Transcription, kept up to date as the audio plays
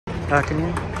Can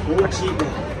you?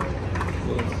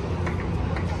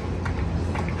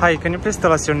 Hi, can you please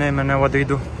tell us your name and what do you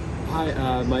do?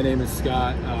 Hi, my name is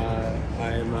Scott.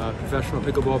 I am a professional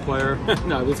pickleball player.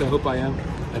 No, at least I hope I am.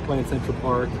 I play in Central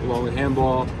Park along with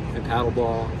handball and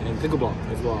paddleball and pickleball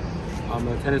as well. I'm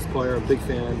a tennis player, I'm a big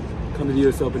fan. Come to the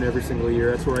US Open every single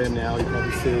year. That's where I am now. You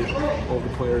probably see all the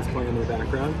players playing in the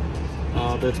background.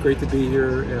 But it's great to be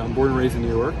here. I'm born and raised in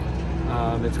New York.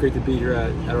 It's great to be here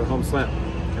at our home slam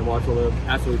and watch all the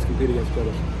athletes compete against each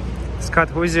other. Scott,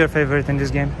 who is your favorite in this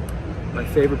game? My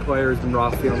favorite player has been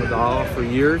Rafael Nadal for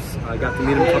years. I got to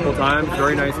meet him a couple times.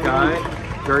 Very nice guy,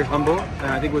 very humble.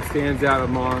 And I think what stands out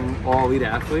among all elite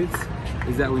athletes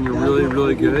is that when you're really,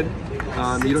 really good,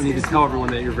 you don't need to tell everyone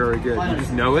that you're very good. You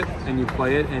just know it and you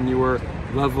play it, and your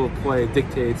level of play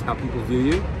dictates how people view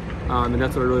you. And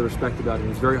that's what I really respect about him.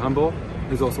 He's very humble.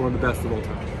 He's also one of the best of all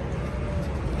time.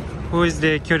 Who is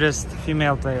the cutest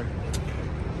female player?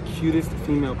 Cutest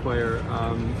female player,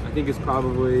 I think is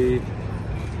probably,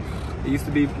 it used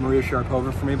to be Maria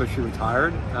Sharapova for me, but she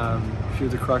retired. She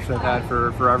was a crush that I've had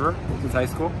for forever, since high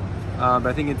school. But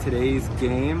I think in today's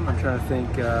game, I'm trying to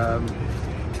think,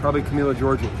 probably Camila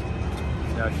Giorgi.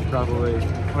 Yeah, she's probably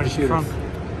Where is she from?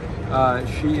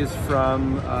 She is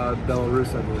from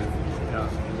Belarus, I believe. Yeah.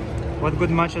 What good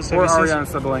matches have Or you seen? Ariana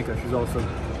Sabalenka, she's also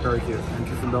very cute, and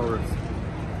she's from Belarus.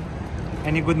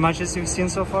 Any good matches you've seen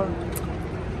so far?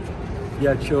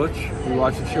 Yeah, Cilic. We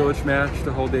watched the Cilic match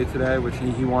the whole day today, which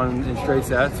he won in straight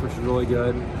sets, which is really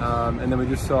good. And then we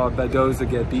just saw Badoza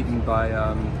get beaten by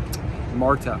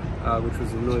Marta, which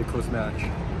was a really close match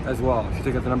as well. She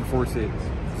took out the number 4 seed.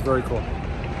 It's very cool.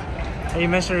 You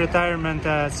mentioned retirement.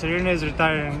 Serena is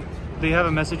retiring. Do you have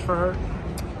a message for her?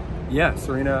 Yeah,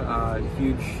 Serena,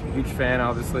 huge fan,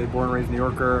 obviously, born and raised New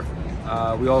Yorker.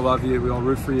 We all love you. We all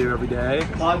root for you every day.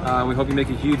 We hope you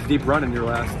make a huge, deep run in your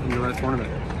last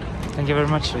tournament. Thank you very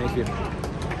much. Thank you.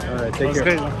 All right, take care.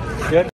 That was great. Good.